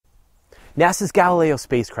NASA's Galileo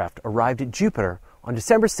spacecraft arrived at Jupiter on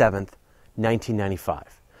December 7th,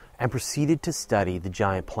 1995, and proceeded to study the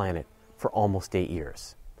giant planet for almost 8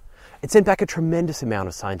 years. It sent back a tremendous amount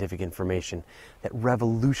of scientific information that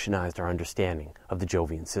revolutionized our understanding of the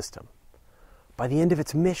Jovian system. By the end of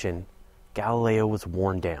its mission, Galileo was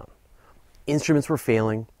worn down. Instruments were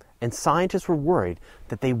failing, and scientists were worried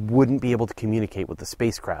that they wouldn't be able to communicate with the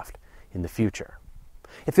spacecraft in the future.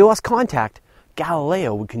 If they lost contact,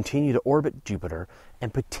 Galileo would continue to orbit Jupiter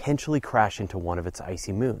and potentially crash into one of its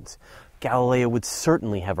icy moons. Galileo would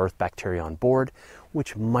certainly have Earth bacteria on board,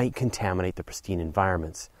 which might contaminate the pristine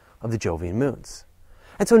environments of the Jovian moons.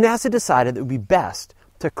 And so NASA decided it would be best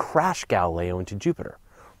to crash Galileo into Jupiter,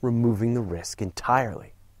 removing the risk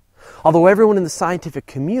entirely. Although everyone in the scientific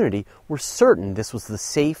community were certain this was the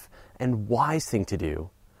safe and wise thing to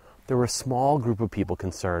do, there were a small group of people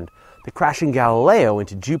concerned that crashing Galileo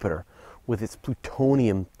into Jupiter with its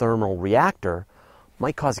plutonium thermal reactor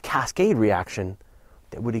might cause a cascade reaction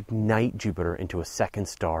that would ignite Jupiter into a second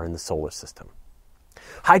star in the solar system.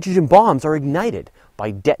 Hydrogen bombs are ignited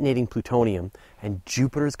by detonating plutonium, and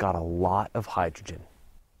Jupiter's got a lot of hydrogen.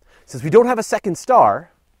 Since we don't have a second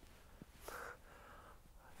star,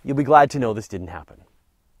 you'll be glad to know this didn't happen.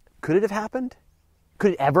 Could it have happened?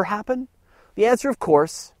 Could it ever happen? The answer, of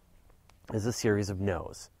course, is a series of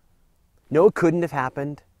no's. No, it couldn't have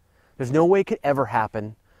happened. There's no way it could ever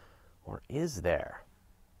happen. Or is there?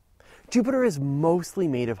 Jupiter is mostly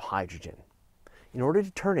made of hydrogen. In order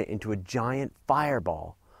to turn it into a giant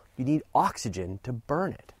fireball, you need oxygen to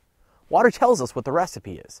burn it. Water tells us what the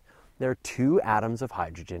recipe is. There are 2 atoms of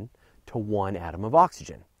hydrogen to 1 atom of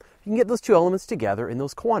oxygen. You can get those 2 elements together in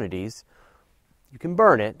those quantities, you can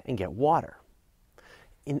burn it and get water.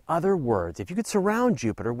 In other words, if you could surround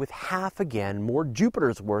Jupiter with half again more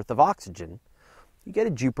Jupiter's worth of oxygen, you get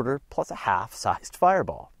a Jupiter plus a half-sized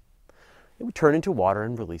fireball. It would turn into water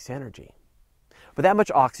and release energy. But that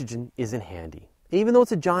much oxygen isn't handy. Even though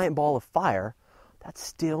it's a giant ball of fire, that's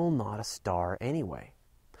still not a star anyway.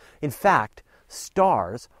 In fact,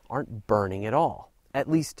 stars aren't burning at all, at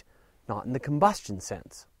least not in the combustion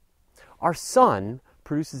sense. Our sun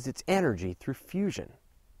produces its energy through fusion.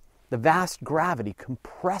 The vast gravity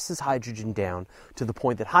compresses hydrogen down to the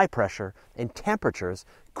point that high pressure and temperatures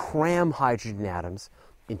cram hydrogen atoms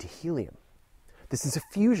into helium. This is a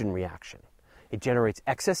fusion reaction. It generates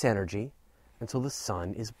excess energy, and so the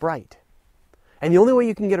sun is bright. And the only way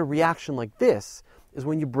you can get a reaction like this is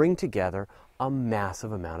when you bring together a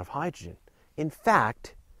massive amount of hydrogen. In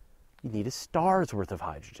fact, you need a star's worth of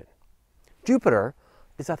hydrogen. Jupiter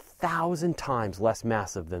is 1,000 times less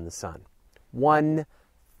massive than the sun.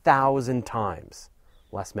 1,000 times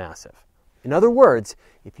less massive. In other words,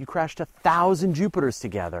 if you crashed 1,000 Jupiters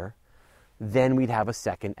together, then we'd have a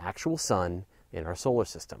second actual sun in our solar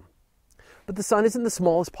system. But the sun isn't the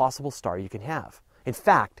smallest possible star you can have. In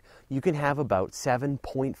fact, you can have about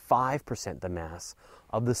 7.5% the mass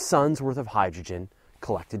of the sun's worth of hydrogen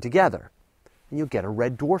collected together, and you'll get a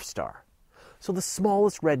red dwarf star. So the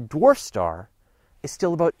smallest red dwarf star is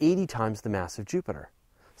still about 80 times the mass of Jupiter.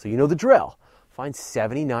 So you know the drill. Find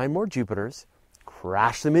 79 more Jupiters,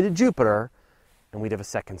 crash them into Jupiter, and we'd have a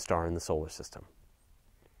second star in the solar system.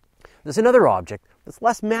 There's another object that's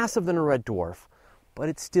less massive than a red dwarf, but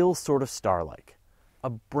it's still sort of star-like,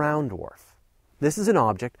 a brown dwarf. This is an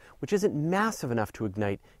object which isn't massive enough to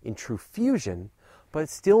ignite in true fusion, but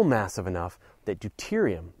it's still massive enough that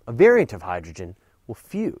deuterium, a variant of hydrogen, will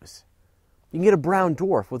fuse. You can get a brown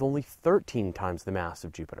dwarf with only 13 times the mass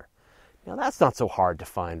of Jupiter. Now that's not so hard to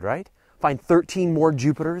find, right? Find 13 more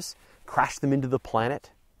Jupiters, crash them into the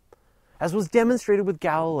planet. As was demonstrated with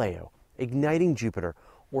Galileo, igniting Jupiter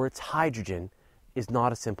or its hydrogen is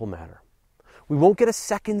not a simple matter. We won't get a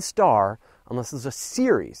second star unless there's a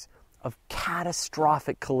series of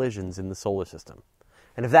catastrophic collisions in the solar system.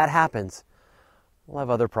 And if that happens, we'll have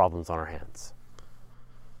other problems on our hands.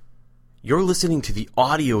 You're listening to the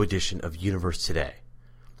audio edition of Universe Today.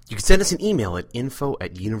 You can send us an email at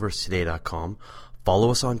info@universetoday.com, follow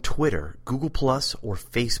us on Twitter, Google+, or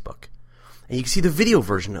Facebook. And you can see the video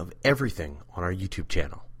version of everything on our YouTube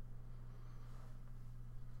channel.